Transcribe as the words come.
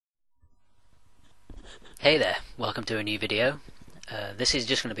Hey there, welcome to a new video. This is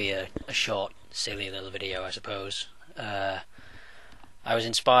just going to be a short, silly little video, I suppose. I was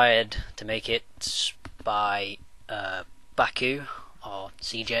inspired to make it by Baku, or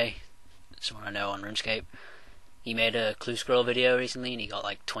CJ, someone I know on RuneScape. He made a clue scroll video recently and he got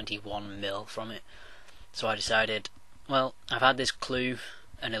like 21 mil from it. So I decided, well, I've had this clue,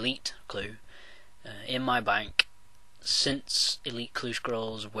 an elite clue, in my bank since Elite Clue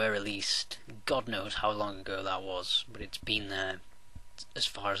Scrolls were released. God knows how long ago that was, but it's been there as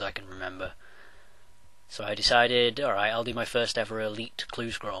far as I can remember. So I decided, alright, I'll do my first ever Elite Clue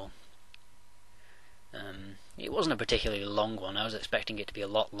Scroll. It wasn't a particularly long one. I was expecting it to be a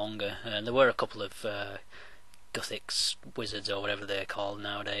lot longer. There were a couple of Gothics, wizards or whatever they're called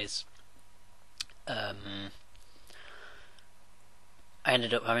nowadays. I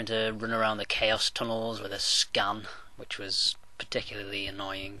ended up having to run around the chaos tunnels with a scan, which was particularly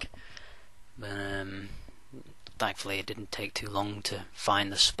annoying. Thankfully it didn't take too long to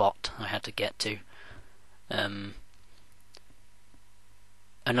find the spot I had to get to.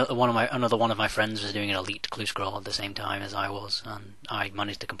 Another one of my friends was doing an elite clue scroll at the same time as I was, and I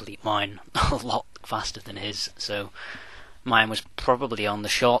managed to complete mine a lot faster than his, so mine was probably on the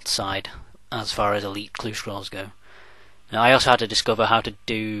short side as far as elite clue scrolls go. Now, I also had to discover how to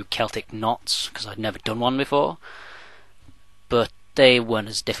do Celtic knots, because I'd never done one before, but they weren't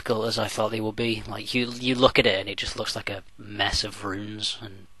as difficult as I thought they would be. Like, you look at it and it just looks like a mess of runes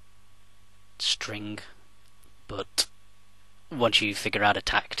and string, but once you figure out a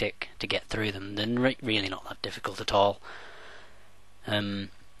tactic to get through them, they're really not that difficult at all. I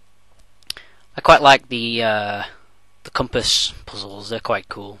quite like the compass puzzles. They're quite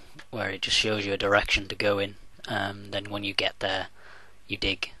cool, where it just shows you a direction to go in. Then when you get there, you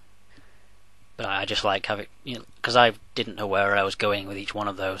dig. But I just like having, because I didn't know where I was going with each one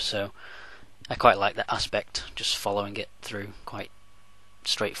of those, so I quite like that aspect, just following it through, quite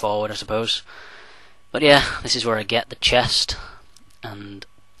straightforward, I suppose. But yeah, this is where I get the chest, and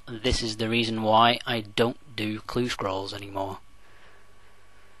this is the reason why I don't do clue scrolls anymore.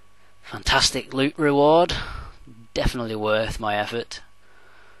 Fantastic loot reward, definitely worth my effort.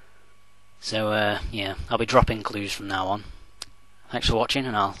 So yeah, I'll be dropping clues from now on. Thanks for watching,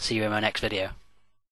 and I'll see you in my next video.